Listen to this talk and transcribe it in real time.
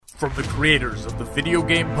From the creators of the video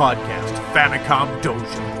game podcast Famicom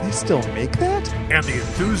Dojo. They still make that? And the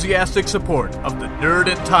enthusiastic support of the Nerd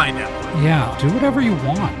and Tie Network. Yeah, do whatever you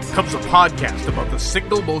want. Comes a podcast about the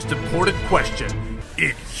single most important question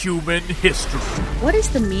in human history. What is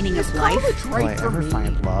the meaning of life? Will I ever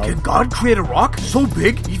find love? Can God create a rock so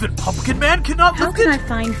big even Pumpkin Man cannot How lift can it? I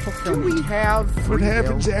find fulfillment? We have what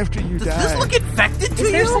happens after you Does die. this look infected to Is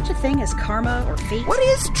you? there such a thing as karma or fate? What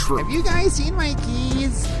is true? Have you guys seen my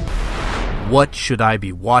keys? What should I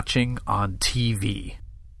be watching on TV?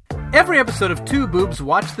 Every episode of Two Boobs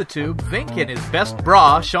Watch the Tube, Vink and his best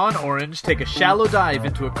bra, Sean Orange, take a shallow dive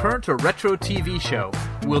into a current or retro TV show.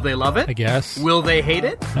 Will they love it? I guess. Will they hate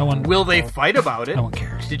it? No one- Will they fight about it? No one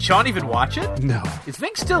cares. Did Sean even watch it? No, Is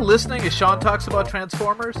Vink still listening as Sean talks about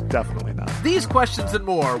Transformers? definitely not. These questions and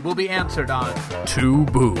more will be answered on Two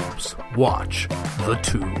Boobs Watch the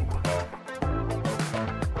Tube.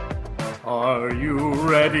 Are you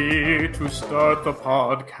ready to start the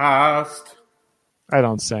podcast? I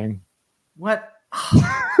don't sing. What?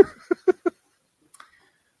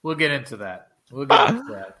 We'll get into that.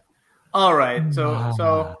 All right.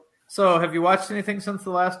 So have you watched anything since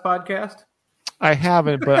the last podcast? I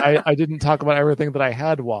haven't, but I didn't talk about everything that I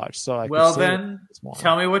had watched. So I could Well, say then it's more.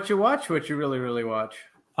 tell me what you watch. What you really watch.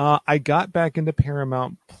 I got back into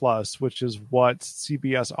Paramount Plus, which is what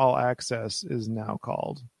CBS All Access is now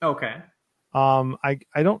called. Okay.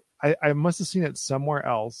 I must have seen it somewhere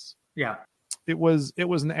else. Yeah. It was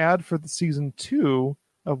an ad for the season 2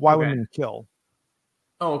 of Why Okay. Women Kill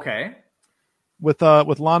Oh, okay. with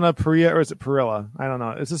Lana Parrilla, or is it Parrilla? I don't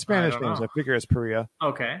know. It's a Spanish don't name, know. so I figure it's Parrilla.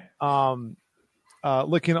 Okay.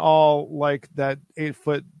 Looking all like that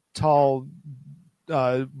 8-foot tall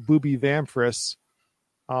booby vampiress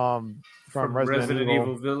from Resident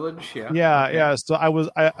Evil Village. Yeah. Yeah. So I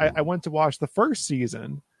went to watch the first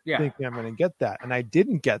season, Yeah. thinking I'm going to get that, and I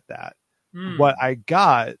didn't get that. Hmm. What I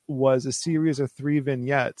got was a series of 3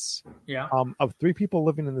 vignettes Yeah. of 3 people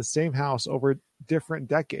living in the same house over different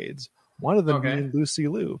decades. One of them Okay. being Lucy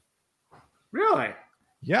Liu. Really?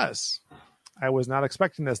 Yes, I was not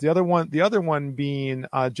expecting this. The other one being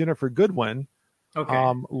Jennifer Goodwin,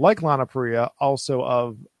 Okay. like Lana Parrilla, also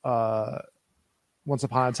of Once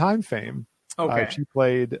Upon a Time fame. Okay. She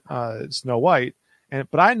played Snow White,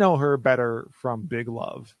 but I know her better from Big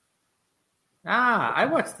Love. I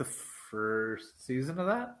watched the first season of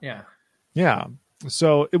that. Yeah. Yeah.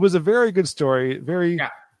 So it was a very good story. Very, Yeah.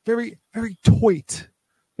 very, very toit.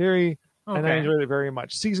 And I Okay. enjoyed it very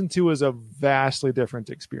much. Season 2 is a vastly different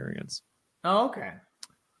experience. Oh, okay.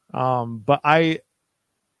 But I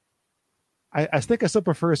think I still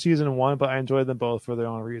prefer season 1, but I enjoyed them both for their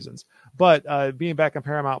own reasons. But being back on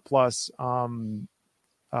Paramount Plus,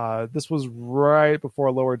 this was right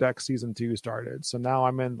before Lower Deck season 2 started. So now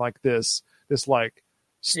I'm in like this like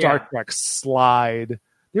Star Trek slide.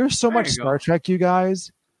 There's so There much you go. Star Trek, you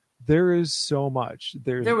guys. There is so much.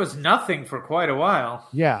 There was nothing for quite a while.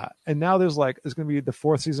 Yeah, and now there's going to be the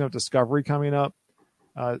 4th season of Discovery coming up.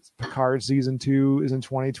 Picard season 2 is in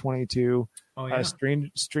 2022. Oh yeah.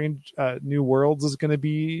 Strange New Worlds is going to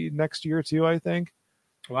be next year too, I think.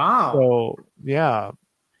 Wow. So yeah,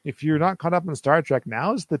 if you're not caught up in Star Trek,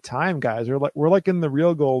 now is the time, guys. We're like in the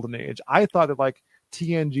real golden age. I thought that like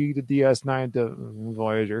TNG to DS9 to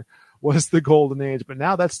Voyager was the golden age, but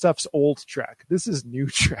now that stuff's old Trek. This is new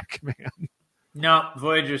Trek, man. No,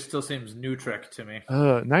 Voyager still seems new Trek to me.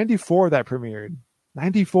 94 that premiered.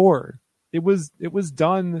 94. It was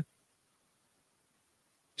done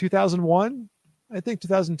 2001, I think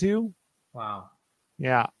 2002. Wow.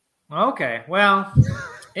 Yeah. Okay. Well,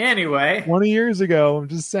 anyway. 20 years ago, I'm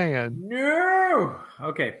just saying. No.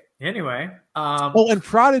 Okay. Anyway. And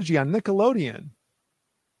Prodigy on Nickelodeon.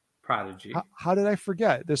 Prodigy. How did I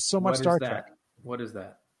forget? There's so much What is Star that? Trek. What is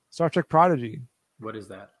that? Star Trek Prodigy. What is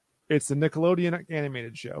that? It's the Nickelodeon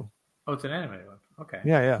animated show. Oh, it's an animated one. Okay.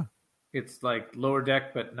 Yeah. It's like Lower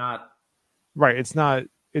Deck, but not. Right. It's not.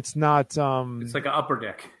 It's like an Upper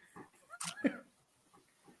Deck.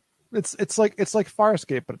 It's like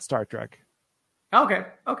Farscape, but it's Star Trek. Okay.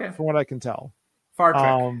 From what I can tell. Far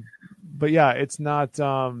Trek. But yeah, it's not.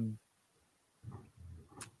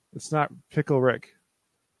 It's not Pickle Rick.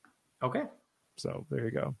 Okay. So there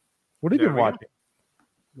you go. What have you There been we go. watching?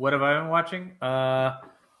 What have I been watching? A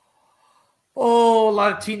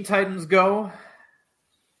lot of Teen Titans Go,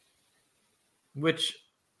 which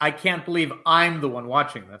I can't believe I'm the one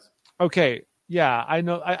watching this. Okay. Yeah, I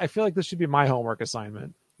know. I feel like this should be my homework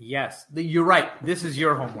assignment. Yes, you're right. This is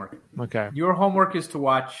your homework. Okay. Your homework is to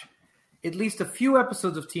watch at least a few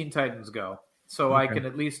episodes of Teen Titans Go, so I can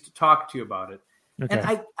at least talk to you about it. Okay.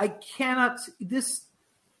 And I cannot. This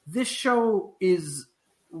show is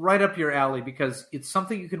right up your alley because it's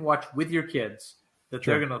something you can watch with your kids that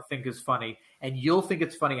Sure. they're going to think is funny, and you'll think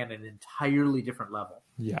it's funny on an entirely different level.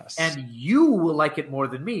 Yes. And you will like it more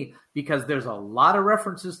than me because there's a lot of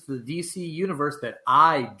references to the DC universe that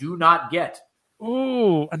I do not get.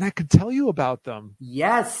 Ooh, and I could tell you about them.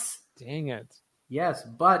 Yes. Dang it. Yes,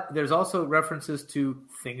 but there's also references to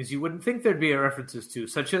things you wouldn't think there'd be references to,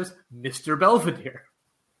 such as Mr. Belvedere,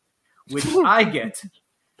 which I get.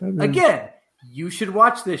 Again, you should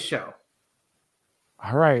watch this show.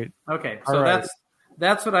 All right. Okay, so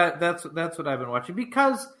that's what I've been watching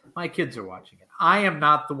because my kids are watching it. I am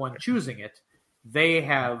not the one choosing it. But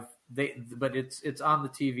it's on the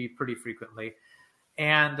TV pretty frequently.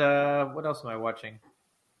 And what else am I watching?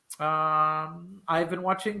 I've been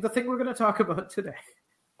watching the thing we're going to talk about today.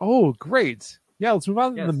 Oh, great. Yeah, let's move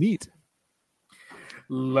on to the meat.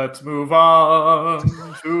 Let's move on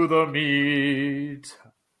to the meat.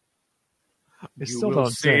 I still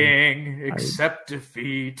don't sing, accept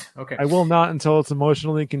defeat. Okay. I will not until it's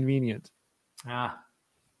emotionally convenient. Well,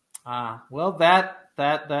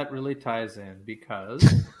 that really ties in because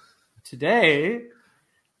today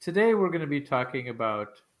we're going to be talking about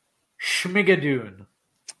Schmigadoon.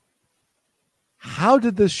 How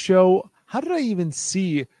did I even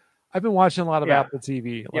see? I've been watching a lot of Apple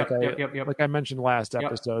TV, like I mentioned last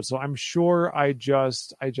episode. So I'm sure I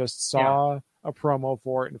just saw a promo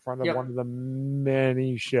for it in front of one of the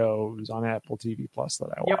many shows on Apple TV Plus that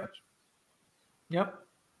I watch.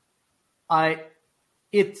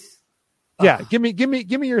 Give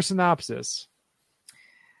me your synopsis.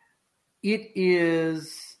 It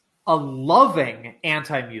is a loving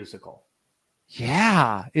anti-musical.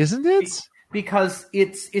 Yeah, isn't it? Because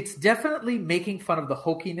it's definitely making fun of the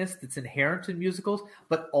hokiness that's inherent in musicals,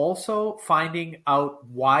 but also finding out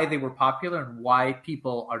why they were popular and why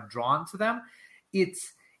people are drawn to them.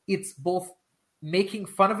 It's both making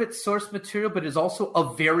fun of its source material, but is also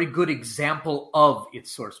a very good example of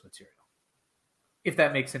its source material, if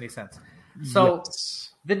that makes any sense. So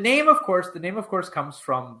the name, of course, comes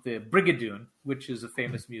from the Brigadoon, which is a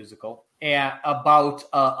famous musical about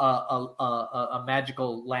a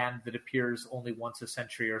magical land that appears only once a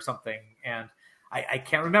century or something. And I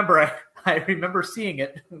can't remember. I remember seeing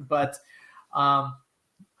it, but I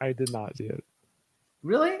did not see it.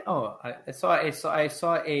 Really? Oh, I saw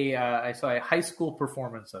a high school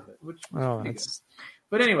performance of it, which was pretty good.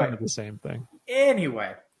 But anyway, kind of the same thing.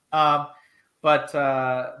 Anyway,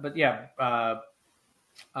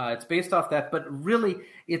 it's based off that, but really,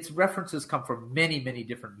 its references come from many, many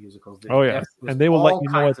different musicals. And they will let you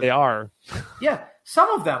know what they are. Yeah, some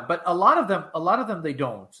of them, but a lot of them they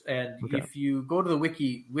don't. And if you go to the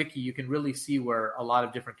wiki, you can really see where a lot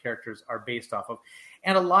of different characters are based off of.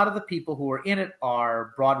 And a lot of the people who are in it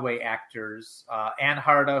are Broadway actors. Anne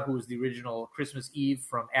Harda, who is the original Christmas Eve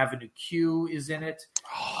from Avenue Q, is in it.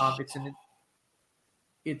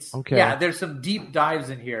 There's some deep dives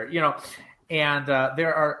in here, and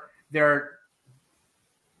there are.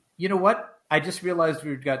 You know what? I just realized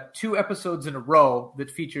we've got 2 episodes in a row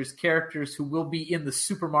that features characters who will be in the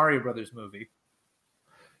Super Mario Brothers movie.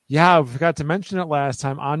 Yeah, I forgot to mention it last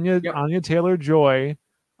time. Anya Taylor-Joy is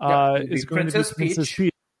going to be Princess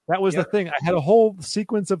Peach. That was the thing. I had a whole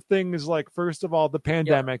sequence of things like, first of all, the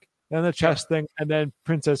pandemic, then the chess thing, and then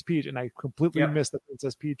Princess Peach, and I completely missed the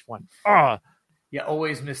Princess Peach one. You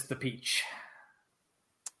always miss the peach.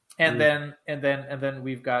 And then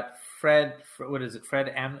we've got Fred. What is it?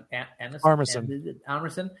 Fred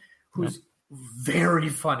Armisen, who's very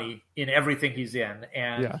funny in everything he's in,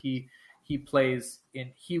 and he plays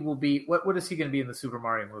in. He will be. What is he going to be in the Super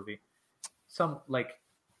Mario movie? Some like.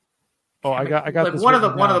 Oh, I got like this one of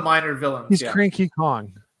the minor villains. He's Cranky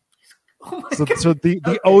Kong. Oh my God. So the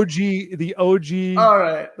OG. All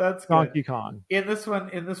right, that's Donkey good. Kong. In this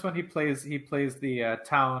one, he plays the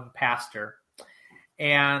town pastor,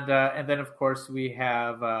 and then of course we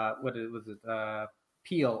have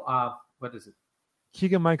Peel. What is it?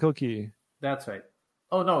 Keegan-Michael Key. That's right.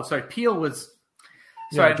 Oh no, sorry. Peel was.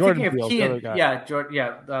 Sorry, I'm thinking of Key and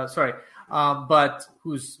Jordan. Sorry, but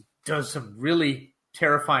does some really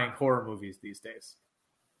terrifying horror movies these days.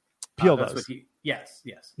 Peel does. Yes.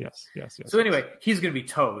 So So anyway, he's going to be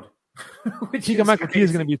Toad. Keegan-Michael Key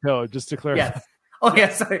is going to be Toad, just to clarify. Yes. Oh, yeah,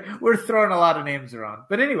 sorry. We're throwing a lot of names around.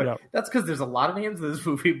 But anyway, that's because there's a lot of names in this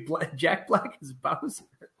movie. Jack Black is Bowser.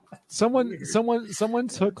 Someone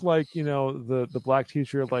took the black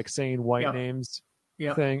teacher saying white names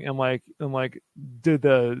thing and did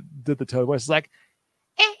the Toad voice. It's like,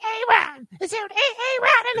 hey Ron, is there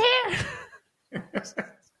Ron in here?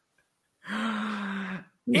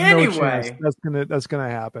 Anyway, that's gonna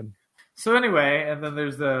happen. So anyway, and then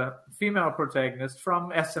there's the female protagonist from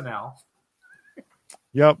SNL.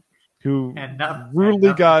 Yep. Who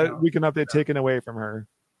brutally got Weekend Update taken away from her.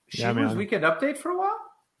 She was Weekend Update for a while?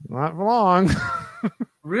 Not for long.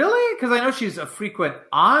 Really? Because I know she's a frequent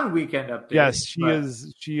on Weekend Update. Yes, she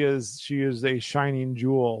is. She is a shining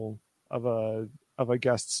jewel of a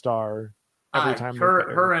guest star. Every time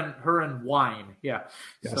her and wine. Yeah.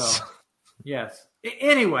 Yes. So yes.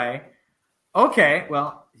 Anyway, okay.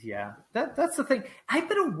 Well, yeah. That's the thing. I've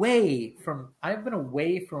been away from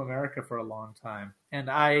America for a long time, and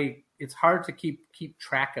it's hard to keep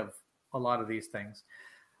track of a lot of these things.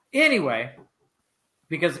 Anyway,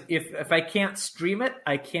 because if I can't stream it,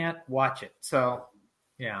 I can't watch it. So,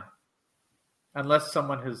 yeah. Unless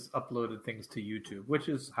someone has uploaded things to YouTube, which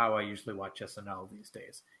is how I usually watch SNL these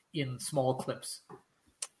days, in small clips.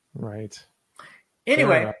 Right.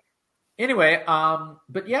 Anyway,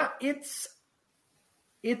 but yeah, it's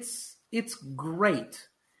great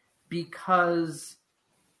because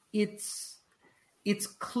it's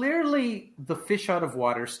clearly the fish out of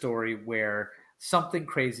water story where something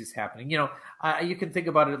crazy is happening. You can think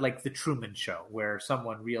about it like the Truman Show, where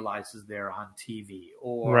someone realizes they're on TV,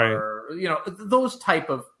 or those type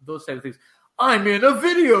of things. I'm in a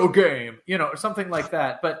video game, or something like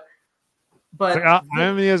that. But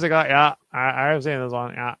I'm music. Yeah, I've seen this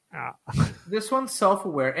one. Yeah. This one's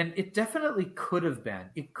self-aware, and it definitely could have been.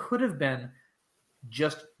 It could have been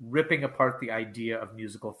just ripping apart the idea of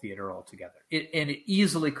musical theater altogether. It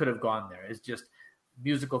easily could have gone there. It's just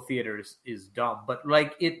musical theater is dumb, but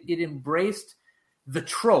like it embraced the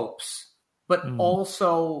tropes, but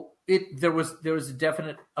also there was a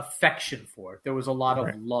definite affection for it. There was a lot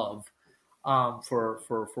of love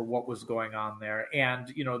for what was going on there,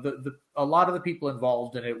 and a lot of the people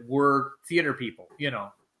involved in it were theater people,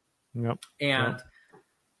 Yep. And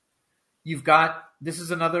you've got, this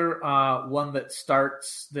is another one that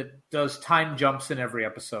does time jumps in every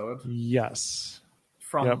episode. Yes.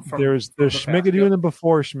 There's Schmigadoon and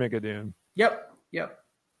before Schmigadoon. Yep.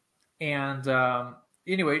 And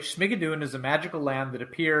anyway, Schmigadoon is a magical land that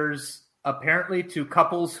appears apparently to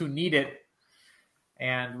couples who need it.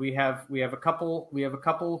 And we have a couple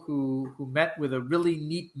who met with a really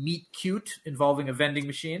neat meet cute involving a vending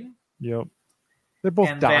machine. Yep. They're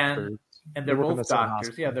both doctors. They're both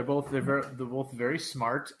doctors. Yeah, they're both very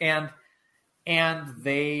smart, and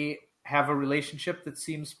they have a relationship that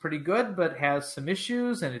seems pretty good, but has some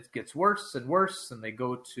issues, and it gets worse and worse. And they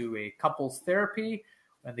go to a couples therapy,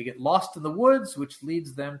 and they get lost in the woods, which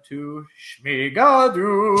leads them to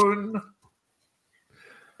Schmigadoon.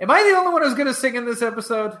 Am I the only one who's going to sing in this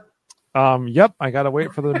episode? Yep. I got to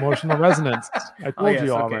wait for the emotional resonance. I told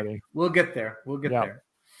you already. Okay. We'll get there. There.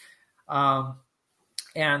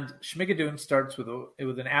 And Schmigadoon starts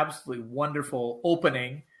with an absolutely wonderful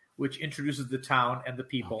opening, which introduces the town and the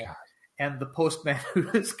people, and the postman who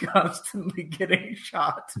is constantly getting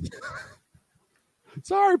shot.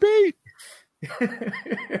 Sorry, Pete.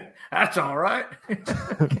 That's all right.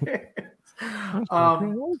 Okay.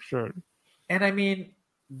 And I mean,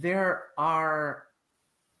 there are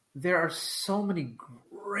so many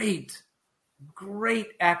great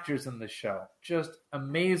actors in the show. Just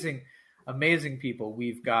amazing people.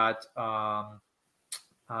 We've got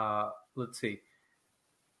let's see.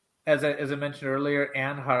 As I mentioned earlier,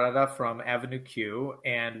 Anne Harada from Avenue Q,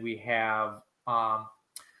 and we have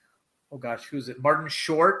who's it? Martin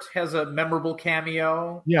Short has a memorable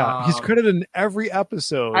cameo. Yeah, he's credited in every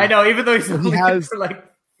episode. I know, even though he's only for like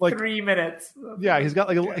 3 minutes. Yeah, he's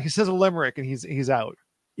got he says a limerick and he's out.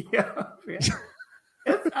 Yeah.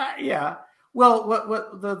 Yeah. Well,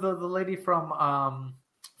 what the lady from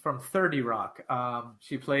 30 Rock.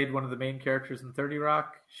 She played one of the main characters in 30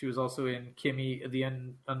 Rock. She was also in Kimmy, the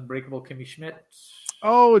Unbreakable Kimmy Schmidt.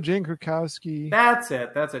 Oh, Jane Krakowski. That's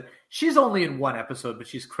it. She's only in one episode, but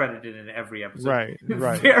she's credited in every episode. Right.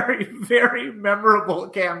 Very, very memorable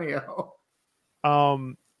cameo.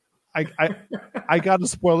 I got to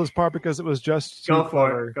spoil this part because it was just too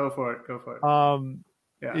clever. Go for it.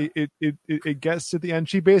 Yeah. It gets to the end.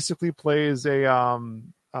 She basically plays a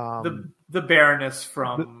the Baroness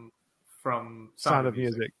from Sound of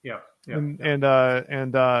Music. Yeah.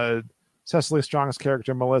 And Cecily Strong's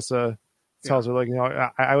character Melissa tells her, like,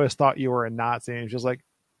 I always thought you were a Nazi, and she's like,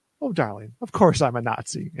 oh darling, of course I'm a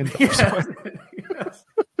Nazi. And yes.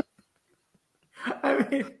 I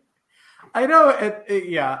mean, I know,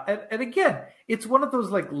 and again, it's one of those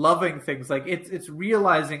like loving things. Like it's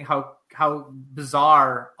realizing how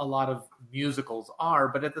bizarre a lot of musicals are,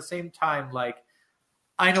 but at the same time, like,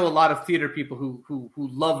 I know a lot of theater people who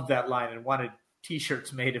loved that line and wanted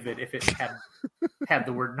T-shirts made of it if it had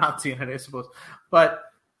the word Nazi in it, I suppose. But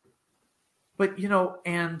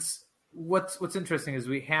and what's interesting is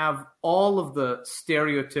we have all of the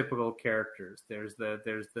stereotypical characters. There's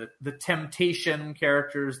the temptation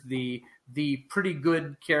characters, the pretty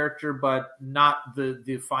good character, but not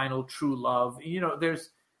the final true love. There's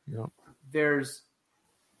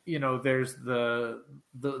the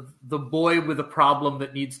boy with a problem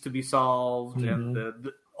that needs to be solved,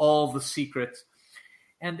 and all the secrets.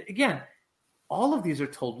 And again, all of these are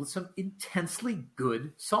told with some intensely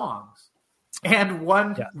good songs. And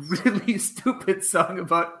one really stupid song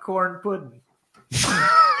about corn pudding.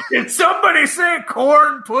 Did somebody say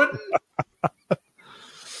corn pudding?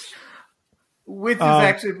 Which is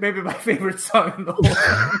actually maybe my favorite song in the whole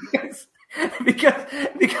thing.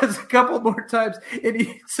 Because a couple more times,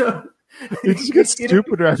 it just gets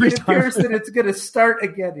stupider every time. It appears that it's going to start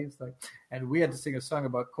again. He's like, and we had to sing a song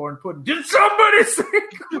about corn pudding. Did somebody say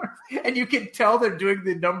corn? And you can tell they're doing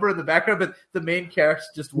the number in the background, but the main character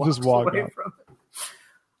just walks away from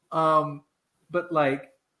it. But like,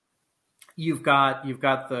 you've got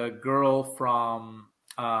the girl from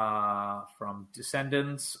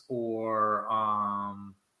Descendants, or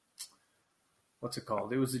what's it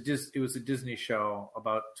called? It was a Disney show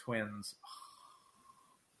about twins.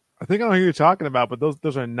 I think I know who you're talking about, but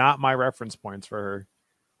those are not my reference points for her.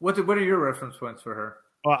 What are your reference points for her?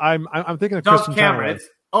 Well, I'm thinking of Dove Kristen Cameron. Chenoweth.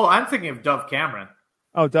 I'm thinking of Dove Cameron.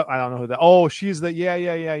 Oh, I don't know who that. Oh, she's the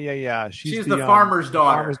yeah. She's the farmer's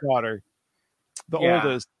daughter. Farmer's daughter, the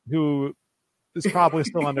oldest, who is probably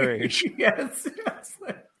still underage. Yes.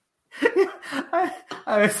 I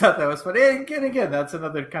always thought that was funny. And again, that's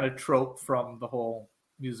another kind of trope from the whole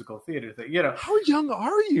musical theater thing. How young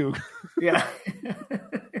are you? Yeah.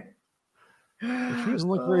 She doesn't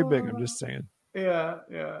look very big. I'm just saying. Yeah.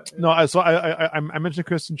 No, I mentioned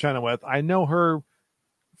Kristen Chenoweth. I know her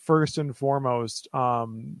first and foremost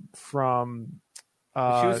from. She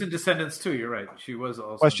was in Descendants too. You're right. She was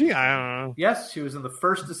also. Was she? I don't know. Yes, she was in the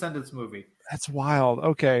first Descendants movie. That's wild.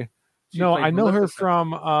 Okay. No, I know her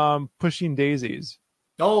from Pushing Daisies.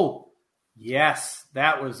 Oh, yes,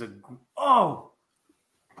 that was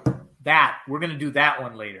that we're gonna do that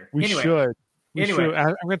one later. We should. I'm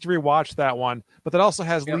going to rewatch that one, but that also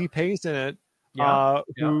has Lee Pace in it,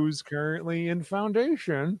 who's currently in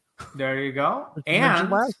Foundation. There you go. And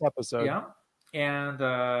last episode, and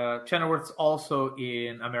Chenoweth's also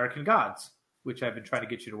in American Gods, which I've been trying to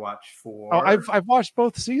get you to watch for. Oh, I've watched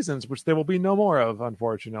both seasons, which there will be no more of,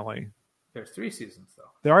 unfortunately. There's 3 seasons,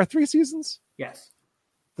 though. There are 3 seasons? Yes.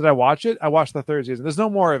 Did I watch it? I watched the 3rd season. There's no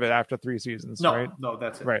more of it after 3 seasons, right? No,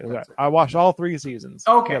 that's it. Right. That's it. I watched all 3 seasons.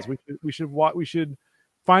 Okay. Yes, we should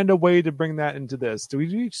find a way to bring that into this. Do we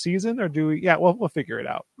do each season, or do we? Yeah, we'll figure it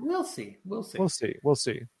out. We'll see. We'll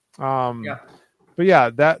see. But yeah,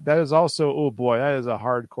 that is also, oh boy, that is a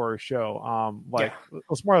hardcore show.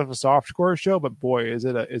 It's more of a softcore show, but boy,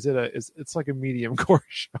 it's like a medium core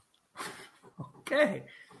show. Okay.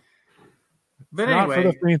 But not anyway, for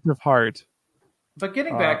the faint of heart. But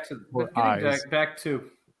getting back to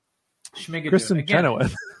Schmigadoon, Kristen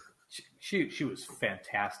Chenoweth. She was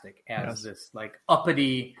fantastic as this like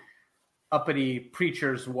uppity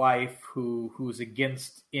preacher's wife who's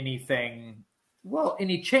against anything. Well,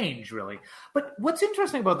 any change, really. But what's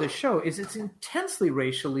interesting about this show is it's intensely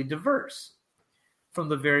racially diverse from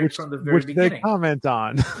the very beginning. They comment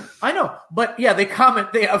on. I know, but yeah, they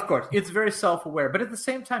comment. Of course, it's very self-aware. But at the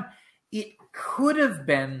same time, it could have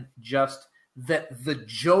been just that the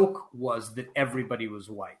joke was that everybody was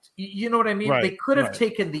white. You know what I mean? Right, they could have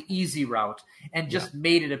taken the easy route and just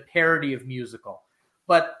made it a parody of musical.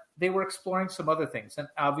 But they were exploring some other things, and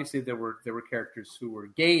obviously there were characters who were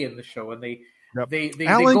gay in the show, and they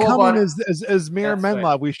Alan go Cumming about as Mayor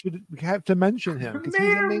Menlove. Right. We have to mention him.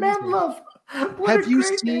 Mayor Menlove. Have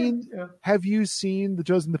you seen the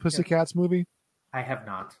Josie and the Pussycats movie? I have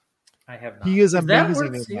not. He is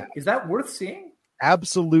amazing. Is that worth seeing?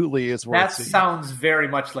 Absolutely, it's worth seeing. That sounds very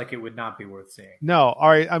much like it would not be worth seeing. No, all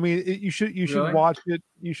right. I mean, you should watch it.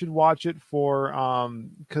 You should watch it for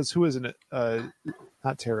because who is in it?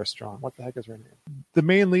 Not Tara Strong. What the heck is her name? The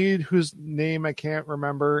main lead, whose name I can't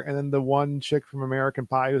remember, and then the one chick from American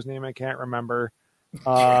Pie, whose name I can't remember.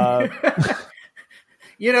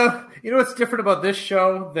 You know what's different about this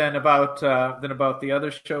show than about the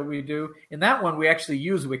other show we do? In that one, we actually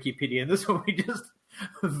use Wikipedia. In this one, we just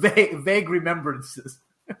vague remembrances.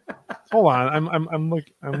 Hold on, I'm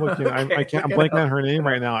looking. Okay, I'm blanking on her name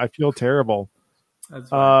right now. I feel terrible. That's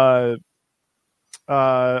fine.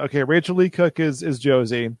 Okay, Rachel Lee Cook is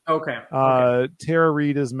Josie. Okay. Tara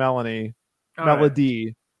Reid is Melanie. All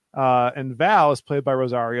Melody. Right. And Val is played by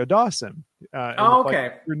Rosario Dawson.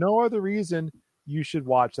 Okay. For no other reason, you should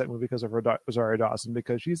watch that movie because of Rosario Dawson,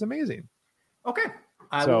 because she's amazing. Okay.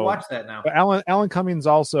 I will watch that now. But Alan Cummings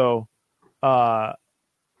also a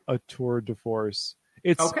tour de force.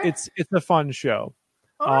 It's a fun show.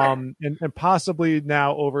 Right. And possibly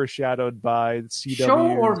now overshadowed by CW show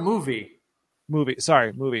or movie. Movie.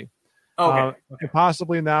 Okay. And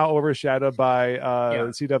possibly now overshadowed by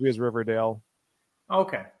CW's Riverdale.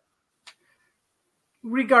 Okay.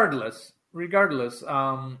 Regardless, but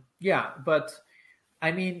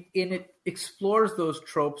I mean, it explores those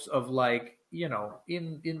tropes of like, you know,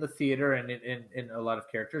 in the theater and in a lot of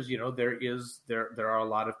characters, you know, there are a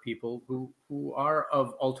lot of people who are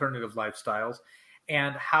of alternative lifestyles,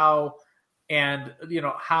 and how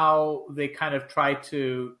they kind of try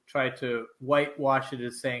to whitewash it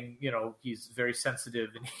as saying, you know, he's very sensitive,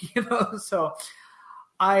 and you know, so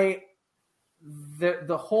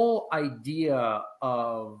the whole idea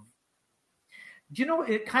of, do you know,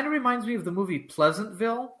 it kind of reminds me of the movie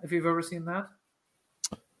Pleasantville, if you've ever seen that.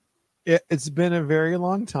 It's been a very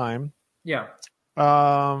long time. Yeah.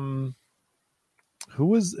 Who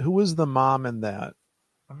was the mom in that?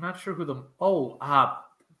 I'm not sure who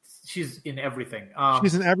she's in everything.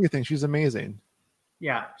 She's in everything. She's amazing.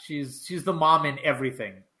 Yeah, she's the mom in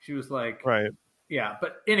everything. She was like, right. Yeah,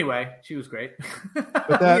 but anyway, she was great.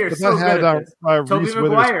 But that had Reese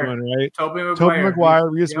Witherspoon, right? Tobey Maguire,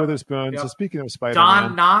 Reese Witherspoon. Yep. So speaking of Spider-Man,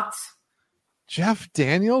 Don Knotts, Jeff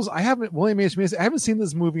Daniels. William H. Macy. I haven't seen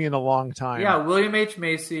this movie in a long time. Yeah, William H.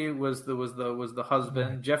 Macy was the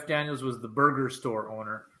husband. Jeff Daniels was the burger store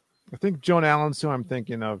owner. I think Joan Allen's who I'm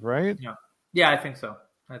thinking of, right? Yeah, I think so.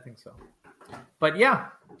 But yeah,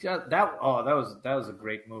 that was a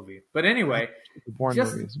great movie. But anyway,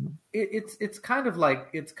 it's kind of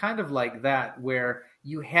like that, where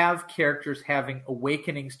you have characters having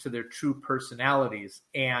awakenings to their true personalities,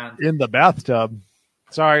 and in the bathtub.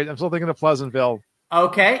 Sorry, I'm still thinking of Pleasantville.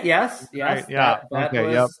 Okay. Yes. Right, yeah.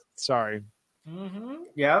 Yep. Sorry. Mm-hmm.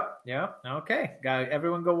 Yep. Okay.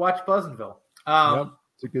 Everyone go watch Pleasantville. Yep.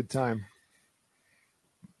 It's a good time.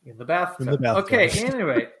 In the bathtub. Okay.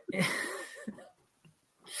 Anyway.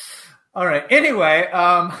 All right. Anyway,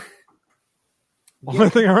 only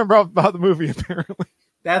thing I remember about the movie, apparently.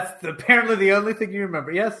 That's apparently the only thing you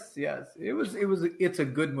remember. Yes. It's a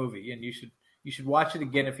good movie, and you should watch it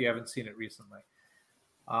again if you haven't seen it recently.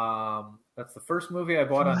 That's the first movie I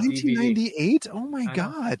bought on 1998. Oh my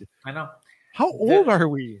God! I know. How old are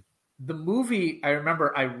we? The movie, I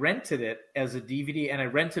remember, I rented it as a DVD, and I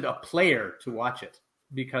rented a player to watch it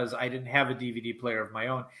because I didn't have a DVD player of my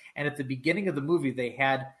own. And at the beginning of the movie, they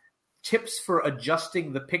had tips for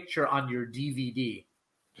adjusting the picture on your DVD.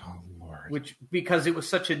 Oh Lord! Because it was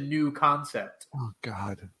such a new concept. Oh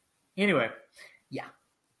God! Anyway, yeah.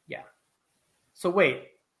 So wait,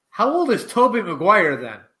 how old is Tobey Maguire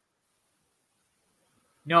then?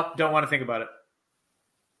 Nope, don't want to think about it.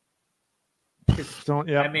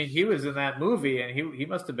 I mean, he was in that movie, and he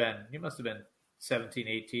must have been 17,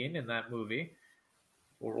 18 in that movie,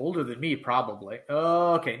 or older than me probably.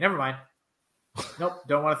 Oh, okay, never mind. Nope,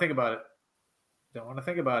 don't want to think about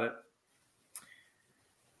it.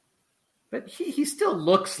 But he still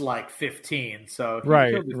looks like 15, so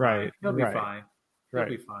he'll be fine. He'll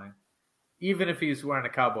be fine, even if he's wearing a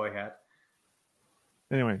cowboy hat.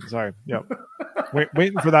 Anyway, sorry. Yep.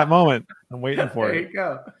 Waiting for that moment. I'm waiting for it.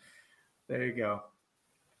 There you go.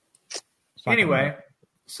 Anyway,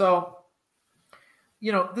 so,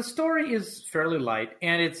 you know, the story is fairly light,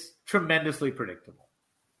 and it's tremendously predictable.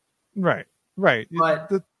 Right. But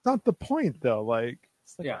that's not the point, though.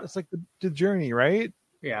 It's like the journey, right?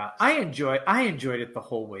 Yeah, I enjoyed it the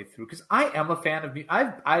whole way through, because I am a fan of.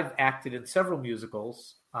 I've acted in several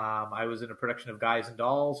musicals. I was in a production of Guys and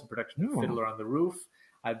Dolls, a production of Fiddler on the Roof.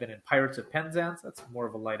 I've been in Pirates of Penzance. That's more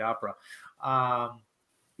of a light opera.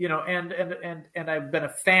 You know, and I've been a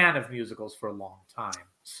fan of musicals for a long time.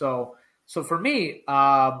 So for me,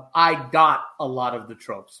 I got a lot of the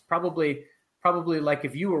tropes. Probably like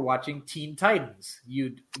if you were watching Teen Titans,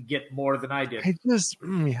 you'd get more than I did. I just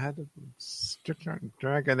had to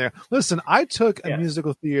drag in there. Listen, I took a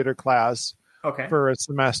musical theater class for a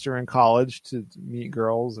semester in college to meet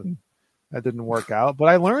girls, and that didn't work out. But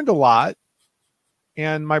I learned a lot.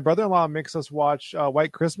 And my brother-in-law makes us watch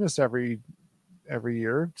White Christmas every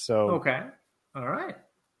year. So all right,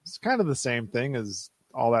 it's kind of the same thing as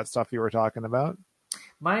all that stuff you were talking about.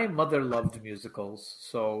 My mother loved musicals,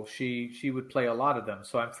 so she would play a lot of them.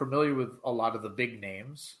 So I'm familiar with a lot of the big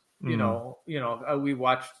names. You know, we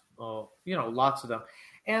watched lots of them,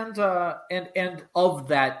 and of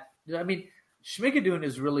that, I mean, Schmigadoon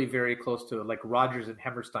is really very close to like Rodgers and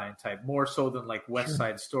Hammerstein type, more so than like West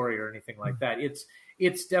Side Story or anything like that.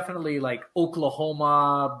 it's definitely like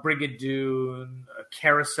Oklahoma, Brigadoon,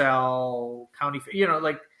 Carousel, County,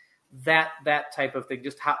 like that type of thing.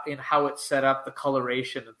 Just how it's set up, the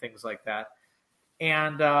coloration and things like that.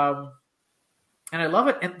 And I love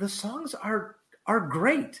it. And the songs are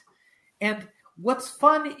great. And what's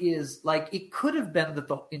fun is like it could have been that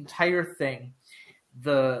the entire thing,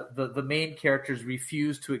 the main characters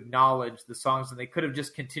refused to acknowledge the songs, and they could have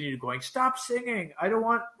just continued going, "Stop singing! I don't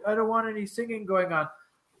want any singing going on."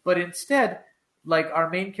 But instead, like our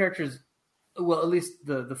main characters, well, at least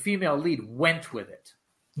the female lead went with it,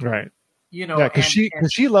 right? Yeah, because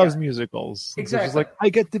she loves musicals. Exactly. So she's like, I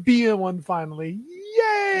get to be in one finally,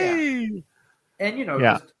 yay! Yeah. And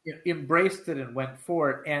just embraced it and went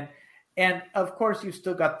for it, and of course you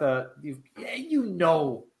still got he's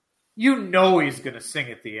going to sing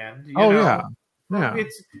at the end. Yeah.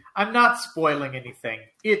 I'm not spoiling anything.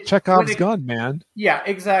 Chekhov's gun, man. Yeah,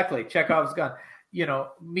 exactly. Chekhov's gun.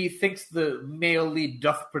 Methinks the male lead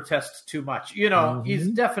doth protest too much. He's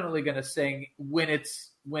definitely going to sing when it's.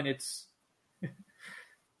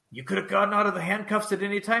 You could have gotten out of the handcuffs at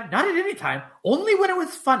any time. Not at any time. Only when it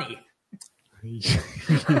was funny.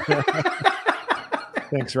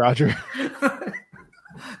 Thanks, Roger.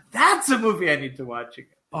 That's a movie I need to watch again.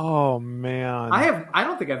 Oh man, I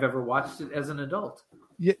don't think I've ever watched it as an adult.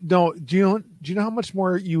 Yeah, no. Do you know how much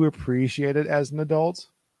more you appreciate it as an adult?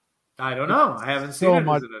 I don't know. I haven't seen it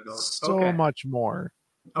as an adult. So much more.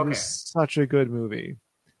 Okay. It is such a good movie.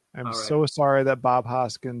 I'm All right. so sorry that Bob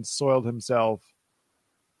Hoskins soiled himself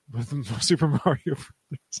with Super Mario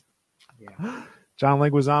Brothers. Yeah. John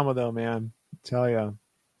Leguizamo, though, man, I tell you.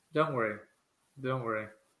 Don't worry.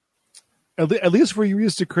 At least we're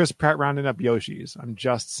used to Chris Pratt rounding up Yoshis. I'm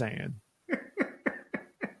just saying.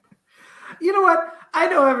 You know what? I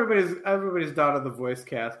know everybody's down on the voice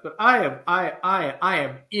cast, but I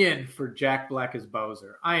am in for Jack Black as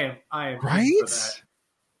Bowser. I am right. In for that.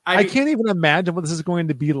 I can't even imagine what this is going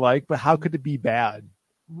to be like, but how could it be bad?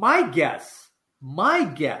 My guess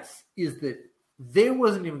is that there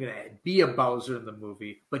wasn't even going to be a Bowser in the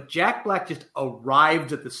movie, but Jack Black just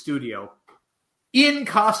arrived at the studio in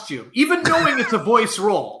costume, even knowing it's a voice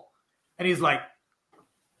role. And he's like,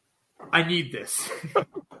 I need this.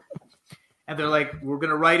 And they're like, we're going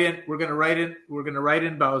to write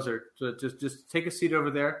in Bowser. So just take a seat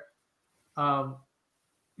over there. Yeah.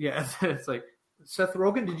 It's like, Seth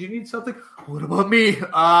Rogen, did you need something? What about me?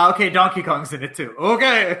 Okay, Donkey Kong's in it too.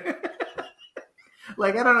 Okay.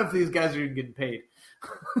 Like, I don't know if these guys are even getting paid.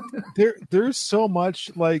 There's so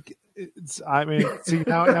much like see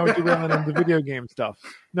now we're dealing into video game stuff.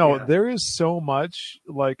 No, yeah. There is so much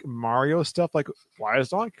like Mario stuff. Like, why is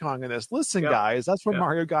Donkey Kong in this? Listen, guys, that's where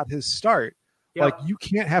Mario got his start. Yep. Like, you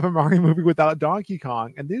can't have a Mario movie without Donkey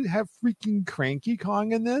Kong, and they have freaking Cranky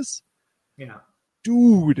Kong in this. Yeah,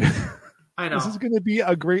 dude, I know this is going to be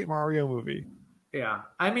a great Mario movie. Yeah,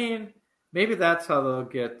 I mean, maybe that's how they'll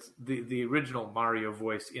get the original Mario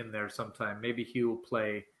voice in there sometime. Maybe he will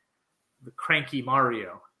play the cranky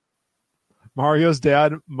Mario. Mario's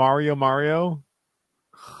dad, Mario.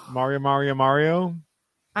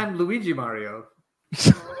 I'm Luigi Mario.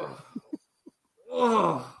 That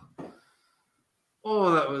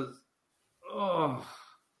was.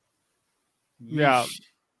 Yeah,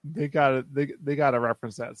 they got it. They got to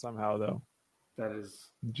reference that somehow, though. That is.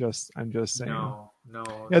 I'm just saying. No.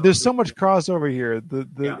 Yeah, there's so much crossover here.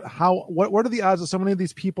 What are the odds that so many of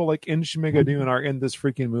these people like in Schmigadoon are in this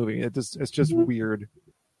freaking movie? It's just weird.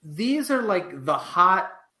 These are like the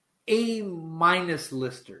hot A-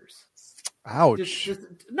 listers. Ouch.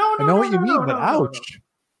 No. I know what you mean, but ouch.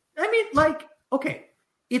 No. I mean, like, okay,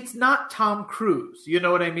 it's not Tom Cruise. You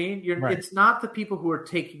know what I mean? Right. It's not the people who are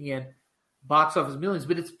taking in box office millions,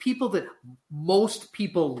 but it's people that most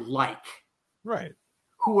people like. Right.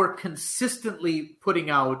 Who are consistently putting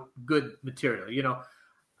out good material,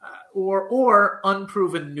 or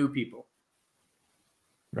unproven new people.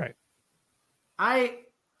 Right.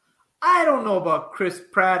 I don't know about Chris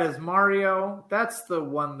Pratt as Mario. That's the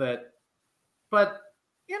one but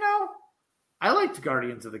I liked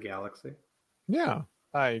Guardians of the Galaxy. Yeah.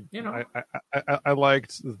 I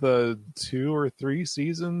liked the 2 or 3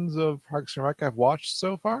 seasons of Parks and Rec I've watched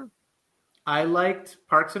so far. I liked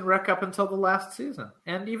Parks and Rec up until the last season.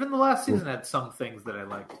 And even the last season had some things that I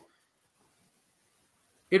liked.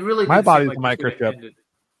 It really My body's like a microchip.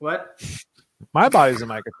 What? My body's a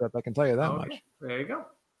microchip, I can tell you that much. There you go.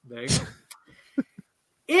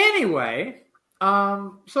 Anyway,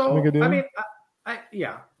 so Schmigadoon? I mean,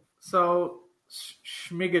 so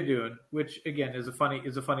Schmigadoon, which again is a funny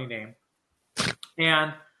name,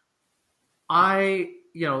 and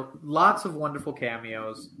lots of wonderful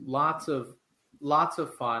cameos, lots of lots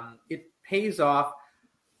of fun. It pays off.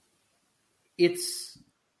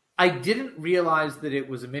 I didn't realize that it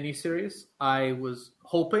was a miniseries. I was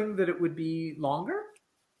hoping that it would be longer,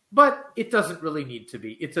 but it doesn't really need to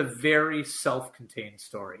be. It's a very self-contained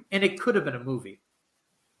story, and it could have been a movie.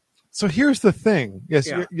 So here's the thing. Yes,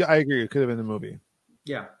 Yeah. I agree. It could have been a movie.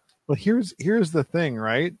 Yeah. But here's the thing,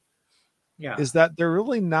 right? Yeah. Is that they're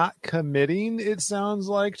really not committing, it sounds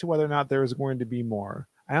like, to whether or not there is going to be more.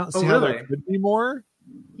 I don't see how there could be more.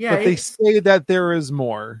 Yeah, but they say that there is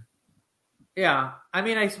more. Yeah, I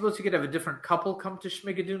mean, I suppose you could have a different couple come to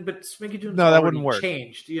Schmigadoon, but Schmigadoon's that wouldn't work.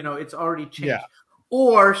 Changed. It's already changed. Yeah.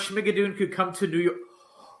 Or Schmigadoon could come to New York.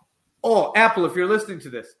 Oh, Apple, if you're listening to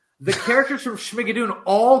this, the characters from Schmigadoon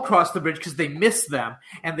all cross the bridge because they miss them,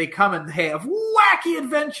 and they come and they have wacky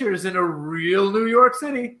adventures in a real New York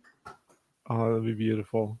City. Oh, that'd be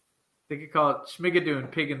beautiful. They could call it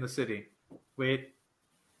Schmigadoon, Pig in the City. Wait.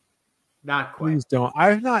 Not quite. Please don't.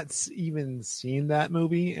 I've not even seen that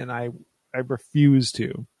movie, and I refuse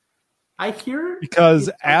to. I hear because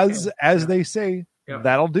as they say, Yep.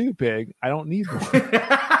 that'll do, Pig. I don't need more.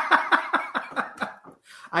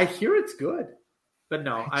 I hear it's good, but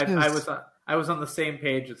no, I was on the same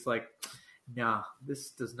page. It's like, nah,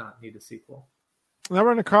 this does not need a sequel. Now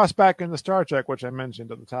we're going to cross back into Star Trek, which I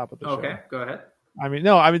mentioned at the top of the show. Okay, go ahead. I mean,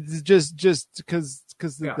 just because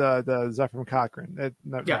the Zephyr Cochrane.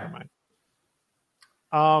 Never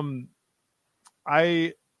mind.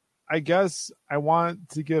 I guess I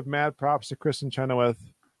want to give mad props to Kristen Chenoweth.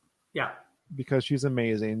 Yeah. Because she's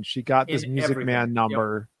amazing. She got this Music everything. Man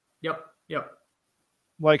number. Yep.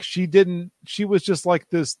 Like she was just like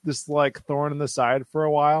this like thorn in the side for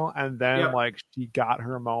a while, and then like she got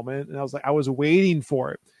her moment, and I was waiting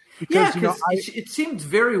for it. Because it seemed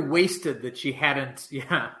very wasted that she hadn't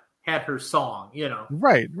had her song,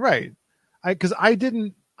 Right. Because I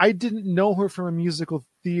didn't know her from a musical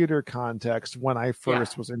theater context when I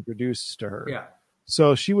first was introduced to her. Yeah.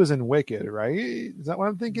 So she was in Wicked, right? Is that what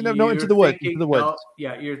I'm thinking of? No, Into the Woods. Into the Woods.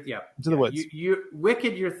 No, Into the Woods.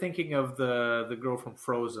 Wicked. You're thinking of the girl from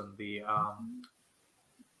Frozen. The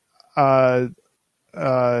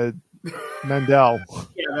Mendel.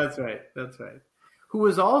 Yeah, that's right. Who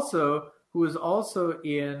was also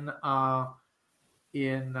in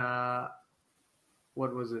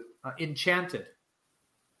what was it? Enchanted.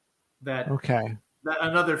 That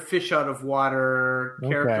another fish out of water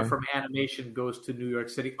character from animation goes to New York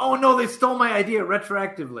City. Oh no, they stole my idea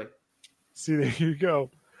retroactively. See, there you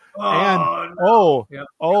go.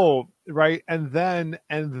 Right, and then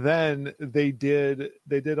they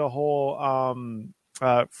did a whole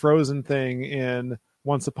Frozen thing in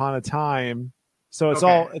Once Upon a Time. So it's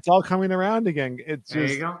all coming around again. It's just, there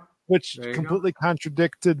you go. Which completely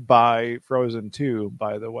contradicted by Frozen 2,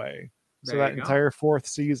 by the way. So that entire fourth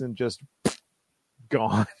season just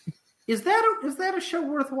gone. Is that a show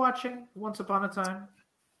worth watching? Once Upon a Time.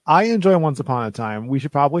 I enjoy Once Upon a Time. We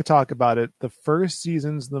should probably talk about it. The first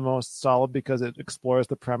season's the most solid because it explores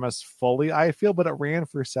the premise fully, I feel, but it ran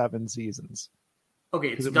for 7 seasons. Okay,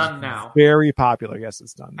 it's done now. Very popular. Yes,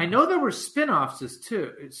 it's done now. I know there were spin-offs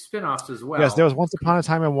as well. Yes, there was Once Upon a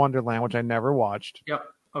Time in Wonderland, which I never watched. Yep.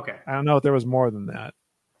 Okay. I don't know if there was more than that.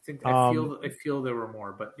 I feel there were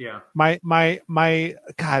more, but yeah. My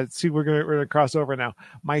God, see, we're gonna cross over now.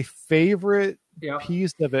 My favorite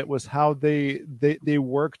piece of it was how they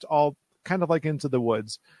worked all kind of like Into the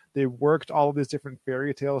Woods. They worked all of these different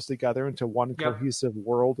fairy tales together into one cohesive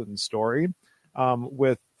world and story.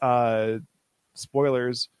 With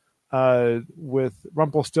spoilers, with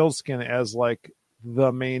Rumpelstiltskin as like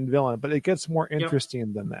the main villain, but it gets more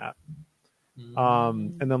interesting than that.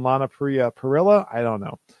 And then Lana Parrilla, I don't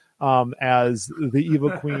know, as the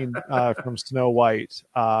evil queen from Snow White,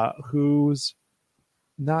 who's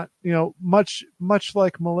not, much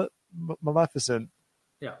like Maleficent,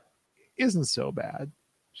 isn't so bad.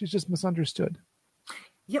 She's just misunderstood.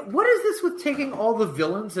 Yeah, what is this with taking all the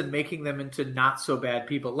villains and making them into not so bad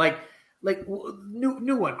people? Like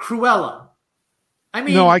new one, Cruella. I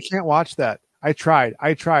mean, no, I can't watch that. I tried.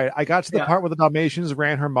 I got to the part where the Dalmatians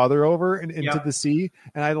ran her mother over and into the sea,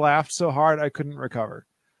 and I laughed so hard I couldn't recover.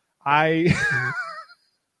 Oh,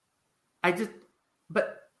 is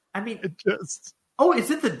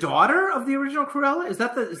it the daughter of the original Cruella? Is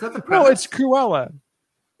that the premise? No, it's Cruella.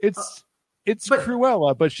 It's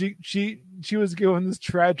Cruella, but she was given this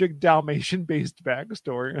tragic Dalmatian-based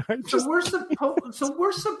backstory. So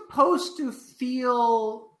we're supposed to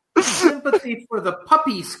feel sympathy for the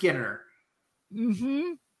puppy Skinner.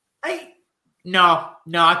 Mm-hmm. No,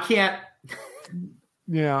 I can't.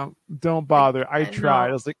 Yeah, don't bother. I tried.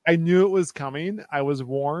 I was like, I knew it was coming. I was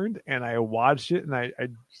warned, and I watched it, and I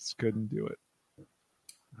just couldn't do it.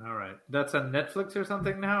 All right. That's on Netflix or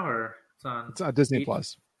something now, or It's on Disney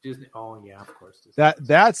Plus. Disney. Oh yeah, of course. Disney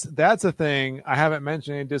That's a thing. I haven't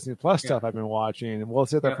mentioned any Disney Plus stuff I've been watching. We'll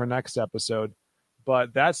save that for next episode.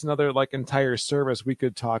 But that's another like entire service we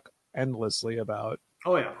could talk endlessly about.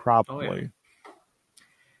 Oh yeah, probably. Oh, yeah.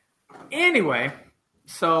 Anyway,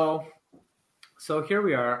 so here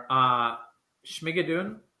we are.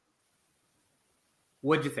 Schmigadoon.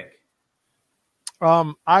 What'd you think?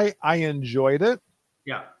 I enjoyed it.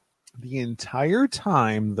 Yeah. The entire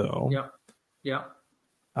time, though. Yeah. Yeah.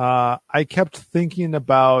 I kept thinking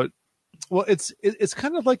about. Well, it's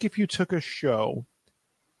kind of like if you took a show,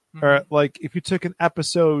 or like if you took an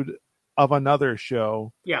episode of another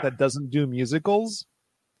show that doesn't do musicals,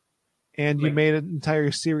 and you made an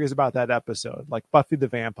entire series about that episode, like Buffy the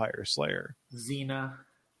Vampire Slayer, Xena,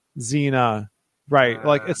 right?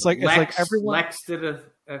 Like it's like everyone. Lex did a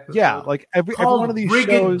episode like every one of these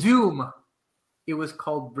shows. Brigadoon. It was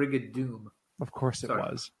called Brigadoon. Of course it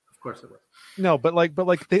was. Of course it was. No, but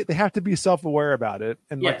they have to be self-aware about it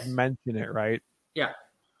and like mention it, right? Yeah.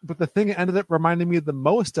 But the thing it ended up reminding me the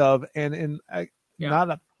most of, and in not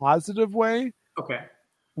a positive way,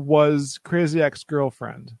 was Crazy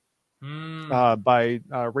Ex-Girlfriend by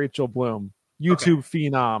Rachel Bloom, YouTube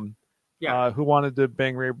phenom, who wanted to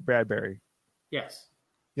bang Ray Bradbury. Yes.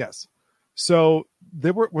 So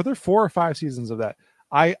were there 4 or 5 seasons of that?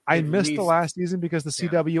 I missed the last season because the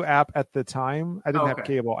CW app at the time, I didn't have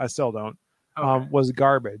cable. I still don't. Was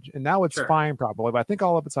garbage, and now it's fine probably. But I think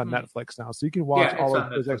all of it's on Netflix now, so you can watch all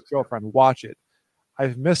of His Ex-Girlfriend. Watch it.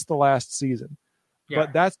 I've missed the last season,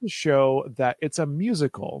 but that's the show that it's a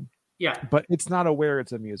musical. Yeah, but it's not aware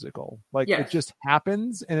it's a musical. Like it just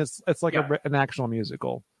happens, and it's like an actual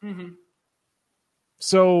musical. Mm-hmm.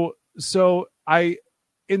 So I,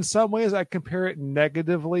 in some ways, I compare it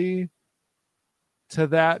negatively to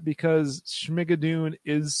that because Schmigadoon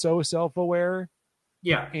is so self-aware.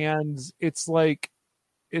 Yeah. And it's like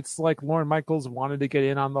Lorne Michaels wanted to get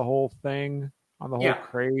in on the whole thing, on the whole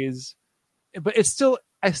craze. But I still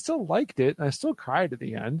liked it. I still cried at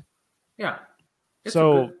the end. Yeah. It's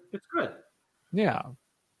good. Yeah.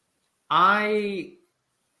 I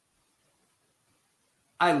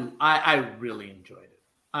really enjoyed it.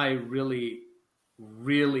 I really,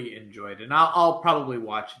 really enjoyed it. And I'll probably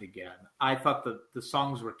watch it again. I thought the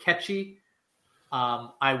songs were catchy.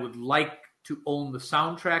 I would like to own the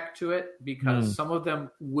soundtrack to it because some of them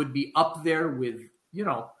would be up there with,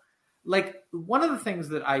 like one of the things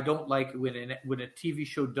that I don't like when a TV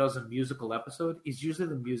show does a musical episode is usually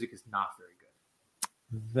the music is not very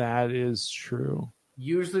good. That is true.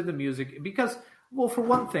 Usually the music, because, well, for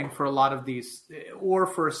one thing, for a lot of these, or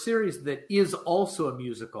for a series that is also a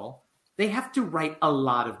musical, they have to write a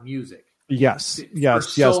lot of music. Yes. For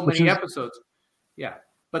so many episodes. Yeah.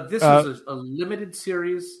 But this was a limited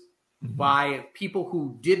series by people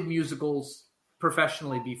who did musicals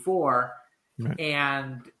professionally before. Right.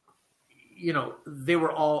 And, they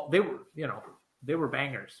were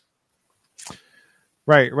bangers.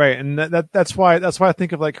 Right. And that's why I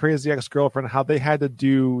think of like Crazy Ex-Girlfriend, how they had to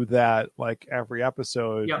do that like every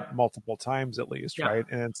episode multiple times at least. Right.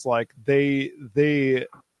 And it's like they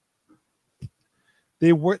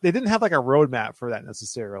didn't have like a roadmap for that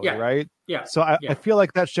necessarily, right? Yeah. So I feel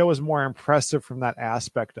like that show is more impressive from that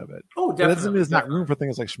aspect of it. Oh, definitely. But it doesn't mean there's not room for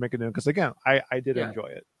things like Schmigadoon, because again, I did enjoy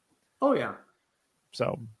it. Oh yeah.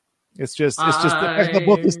 So it's just the fact that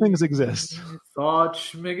both these things exist. Thought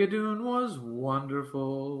Schmigadoon was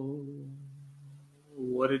wonderful.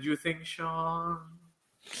 What did you think, Sean?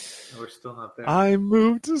 We're still not there. I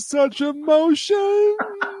moved to such emotion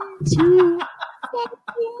to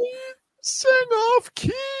sing off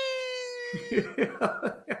key.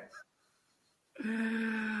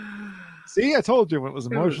 See, I told you when it was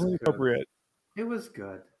emotionally appropriate. It was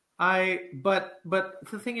good. But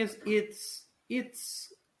the thing is, it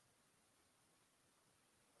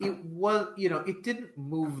was, it didn't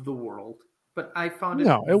move the world, but I found it.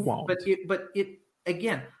 No, it won't. But it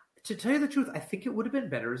again, to tell you the truth, I think it would have been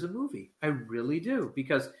better as a movie. I really do,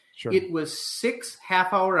 because it was 6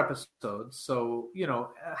 half-hour episodes, so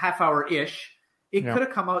half-hour-ish. It could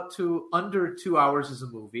have come out to under 2 hours as a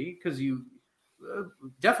movie, because you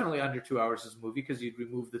definitely under 2 hours as a movie, because you'd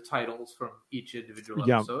remove the titles from each individual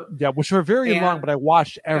episode. Yeah, which were very long, but I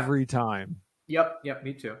watched every time. Yep,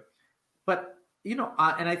 me too. But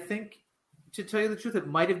and I think, to tell you the truth, it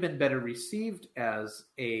might have been better received as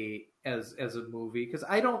a movie, because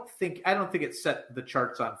I don't think it set the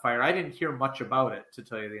charts on fire. I didn't hear much about it, to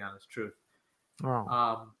tell you the honest truth.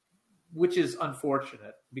 Which is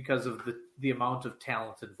unfortunate because of the amount of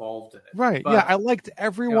talent involved in it. Right. But, I liked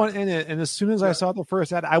everyone in it, and as soon as I saw the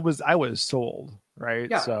first ad, I was sold. right?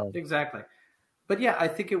 Yeah, So exactly. But yeah, I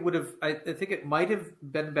think it would have. I think it might have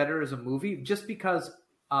been better as a movie, just because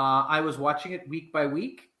I was watching it week by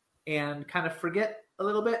week and kind of forget a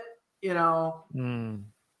little bit. Well,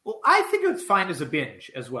 I think it's fine as a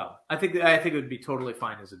binge as well. I think it would be totally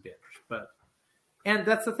fine as a binge. And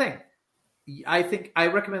that's the thing. I think I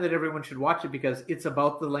recommend that everyone should watch it because it's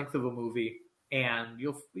about the length of a movie, and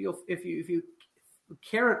you'll if you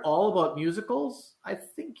care at all about musicals, I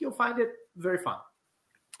think you'll find it very fun.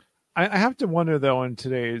 I have to wonder though in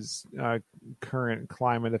today's current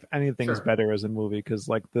climate if anything's Sure. better as a movie, because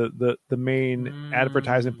like the main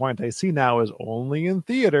advertising point I see now is only in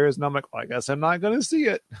theaters, and I'm like, well, I guess I'm not going to see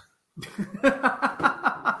it.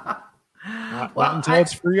 Not until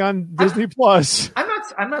it's free on Disney Plus.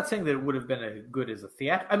 I'm not saying that it would have been as good as a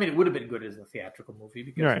theater. I mean, it would have been good as a theatrical movie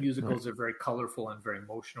because musicals are very colorful and very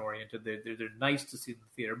emotion oriented. They're nice to see in the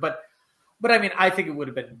theater, but I mean, I think it would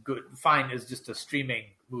have been fine as just a streaming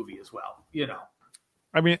movie as well.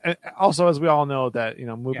 I mean, also as we all know that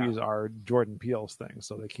movies are Jordan Peele's thing,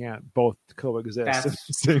 so they can't both coexist. That's in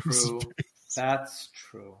the same true. space. That's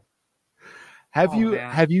true. Have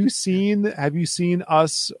you seen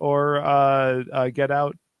Us or Get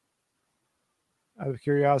Out? Out of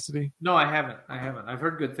curiosity. No, I haven't. I've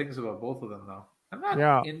heard good things about both of them though. I'm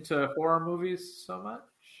not into horror movies so much.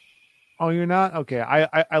 Oh, you're not? Okay.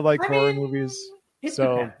 I like horror movies. It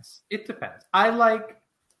depends. It depends. I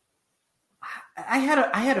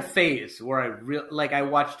had a phase where I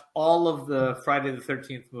watched all of the Friday the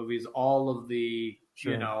 13th movies, all of the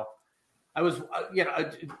I was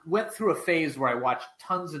I went through a phase where I watched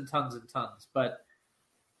tons and tons and tons, but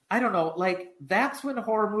I don't know, like that's when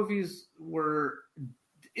horror movies were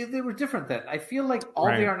different then. I feel like all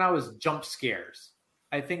they are now is jump scares.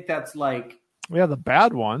 I think that's like the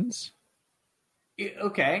bad ones.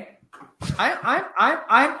 Okay,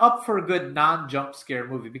 I'm up for a good non-jump scare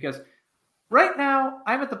movie because right now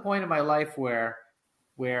I'm at the point in my life where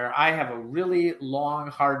I have a really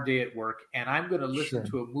long, hard day at work, and I'm going to listen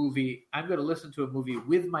to a movie. I'm going to listen to a movie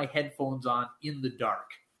with my headphones on in the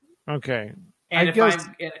dark. Okay, and if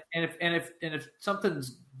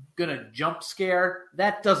something's gonna jump scare,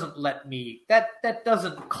 that doesn't that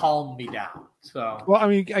doesn't calm me down. So well, I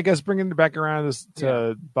mean, I guess bringing it back around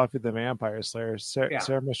to Buffy the Vampire Slayer,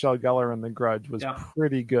 Sarah Michelle Gellar in The Grudge was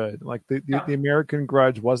pretty good. Like the American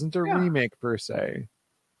Grudge wasn't a remake per se.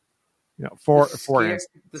 The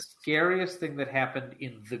scariest thing that happened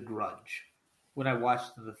in The Grudge when I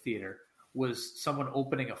watched in the theater was someone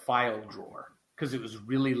opening a file drawer because it was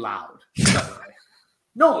really loud.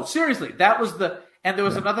 No, seriously, that was and there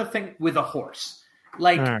was another thing with a horse.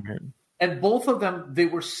 And both of them, they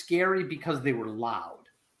were scary because they were loud.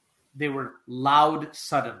 They were loud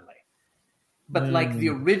suddenly. But like the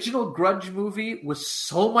original Grudge movie was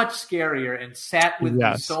so much scarier and sat with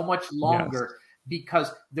me so much longer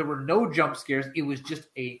because there were no jump scares. It was just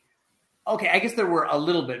I guess there were a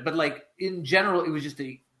little bit, but like in general, it was just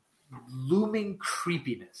a looming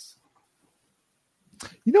creepiness.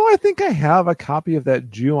 I think I have a copy of that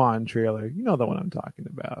Ju-on trailer. You know the one I'm talking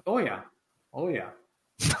about. Oh yeah.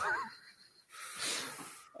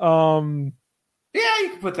 Yeah, you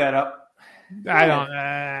can put that up. I don't.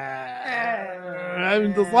 I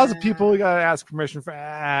mean, there's lots of people you gotta ask permission for.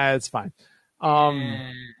 It's fine.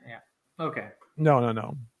 Okay.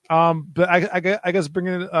 No. But I guess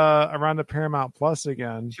bringing it around to Paramount Plus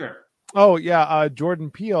again. Sure. Oh yeah, Jordan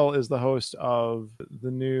Peele is the host of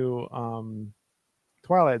the new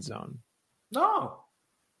Twilight Zone. No,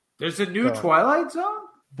 there's a new Twilight Zone.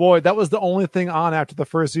 Boy, that was the only thing on after the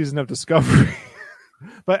first season of Discovery.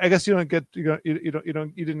 But I guess you didn't get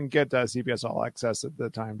CBS All Access at the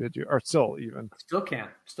time, did you? Or still can't.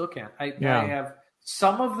 I have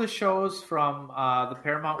some of the shows from the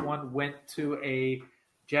Paramount one went to a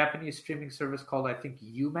Japanese streaming service called I think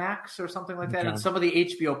Umax or something like that, and some of the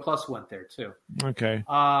HBO Plus went there too. Okay.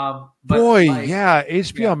 But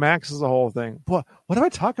HBO Max is the whole thing. Boy, what do I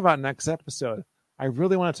talk about next episode? I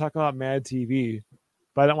really want to talk about Mad TV,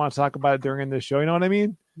 but I don't want to talk about it during this show. You know what I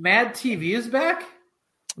mean? Mad TV is back?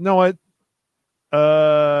 No,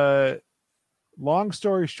 long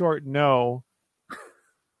story short, no.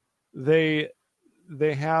 They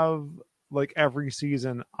have like every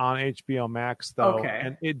season on HBO Max though,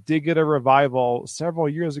 and it did get a revival several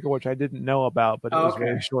years ago, which I didn't know about, but it was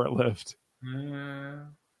very short lived.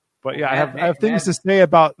 But yeah, I have things to say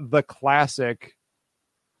about the classic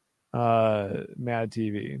Mad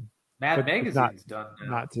TV. Mad Magazine's done now.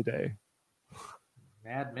 Not today.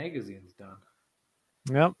 Mad Magazine's done.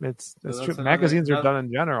 Yep, that's true. Magazines are done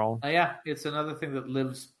in general. It's another thing that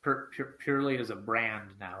lives purely as a brand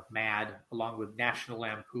now. Mad, along with National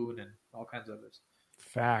Lampoon and all kinds of others.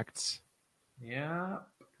 Facts. Yeah.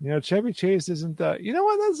 Chevy Chase isn't the. You know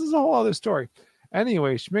what? This is a whole other story.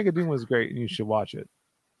 Anyway, Schmigadoon was great, and you should watch it.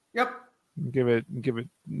 Yep. Give it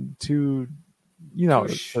two.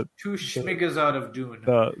 Two schmigas out of Dune.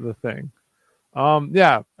 The thing.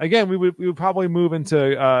 Yeah. Again, we would probably move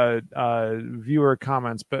into viewer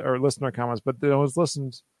comments, or listener comments, but no one's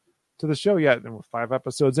listened to the show yet, and we're 5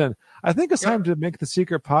 episodes in. I think it's time to make the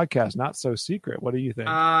secret podcast not so secret. What do you think?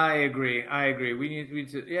 I agree. We need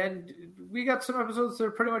to, and we got some episodes that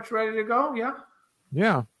are pretty much ready to go.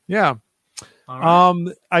 Yeah. All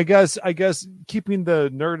right. I guess keeping the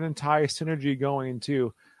nerd and tie synergy going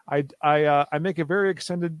too. I make a very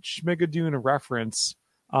extended Schmigadoon reference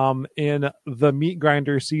in the Meat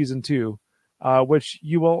Grinder season 2, which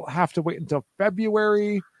you will have to wait until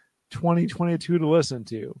February 2022 to listen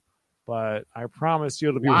to. But I promise you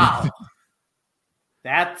it'll be wow. worth it.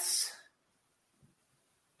 That's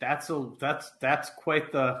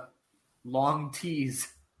quite the long tease.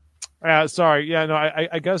 Sorry. Yeah, no,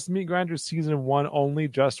 I guess Meat Grinder season 1 only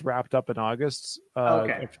just wrapped up in August of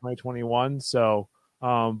 2021. So,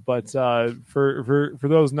 but for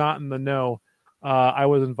those not in the know, I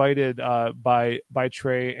was invited by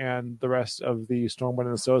Trey and the rest of the Stormwind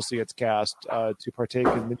and Associates cast to partake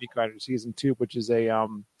in Meat Grinder season 2, which is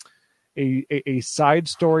a side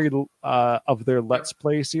story of their Let's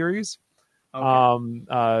Play series. Done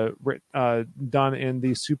in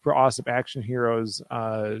the Super Awesome Action Heroes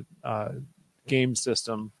game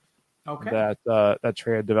system that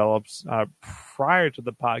Trey had developed prior to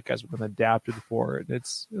the podcast, but then adapted for it. It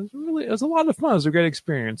was a lot of fun. It was a great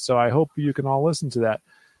experience. So I hope you can all listen to that.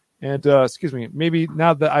 And excuse me, maybe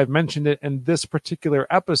now that I've mentioned it in this particular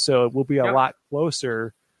episode, we'll be a lot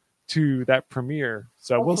closer to that premiere.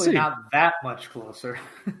 So hopefully we'll see. Not that much closer.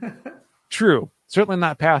 True. Certainly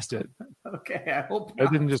not past it. Okay, I hope not.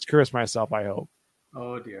 I didn't just curse myself, I hope.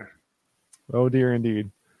 Oh, dear. Oh, dear,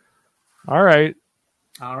 indeed. All right.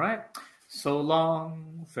 So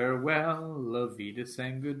long, farewell, La Vida,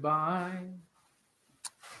 saying goodbye.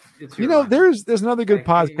 There's another good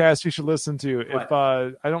podcast you should listen to. What? If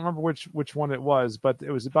I don't remember which one it was, but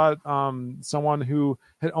it was about someone who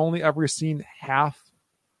had only ever seen half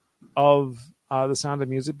of The Sound of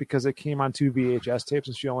Music because it came on 2 VHS tapes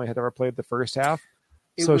and she only had ever played the first half.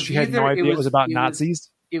 So she had no idea it was about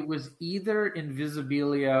Nazis. It was either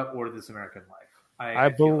Invisibilia or This American Life. I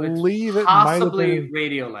believe it possibly might have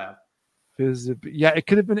been Radiolab. Yeah, it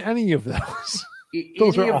could have been any of those.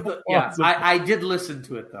 I did listen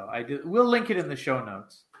to it though. I did. We'll link it in the show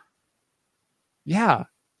notes. Yeah,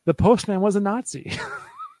 the postman was a Nazi.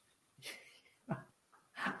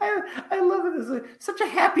 I love it. It's such a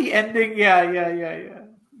happy ending. Yeah.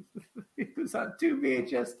 It was on 2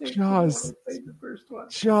 VHS tapes. Jaws. The first one.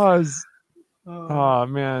 Jaws. Oh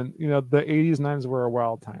man, the 80s, 90s were a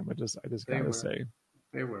wild time. I just gotta say.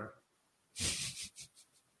 They were.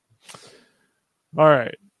 All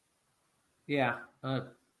right. Yeah. Can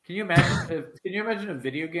you imagine a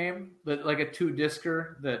video game that like a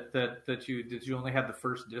 2-discer that you only had the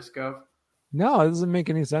first disc of? No, it doesn't make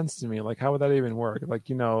any sense to me. Like, how would that even work? Like,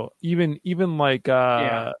 even like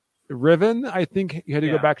Riven, I think you had to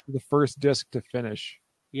go back to the first disc to finish.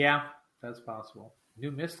 Yeah, that's possible.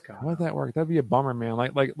 New Mist coming. How would that work? That'd be a bummer, man.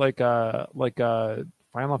 Like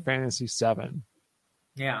Final Fantasy VII.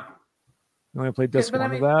 Yeah. You only played disc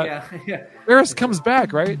 1 of that. Yeah. Aerith comes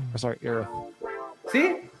back, right? Sorry, Aerith.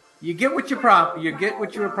 See, you get what you were promised.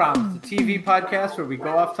 The TV podcast where we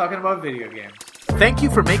go off talking about video games. Thank you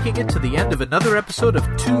for making it to the end of another episode of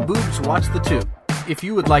Two Boobs Watch the Tube. If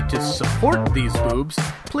you would like to support these boobs,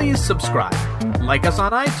 please subscribe. Like us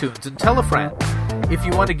on iTunes and tell a friend. If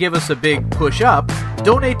you want to give us a big push up,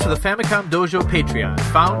 donate to the Famicom Dojo Patreon,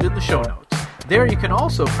 found in the show notes. There you can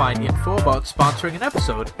also find info about sponsoring an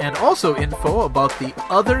episode, and also info about the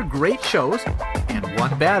other great shows, and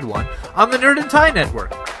one bad one, on the Nerd and Tie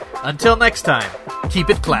Network. Until next time, keep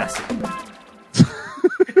it classy.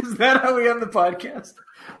 Is that how we end the podcast?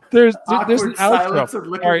 There's an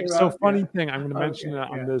outro. All right, so around. funny thing, I'm going to mention it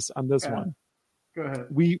on this one. Go ahead.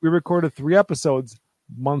 We recorded 3 episodes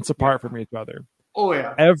months apart from each other. Oh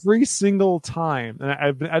yeah. Every single time, and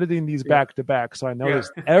I've been editing these back to back, so I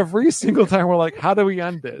noticed every single time we're like, "How do we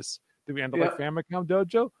end this? Do we end it like Famicom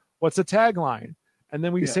Dojo? What's the tagline?" And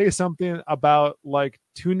then we say something about like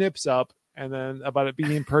 2 nips up, and then about it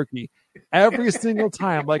being perky. Every single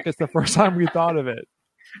time, like it's the first time we thought of it.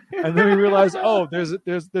 And then we realized, there's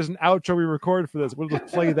an outro we record for this. We'll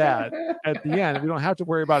just play that at the end. We don't have to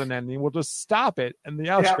worry about an ending. We'll just stop it and the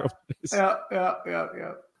outro.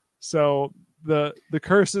 Yeah. So the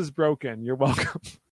curse is broken. You're welcome.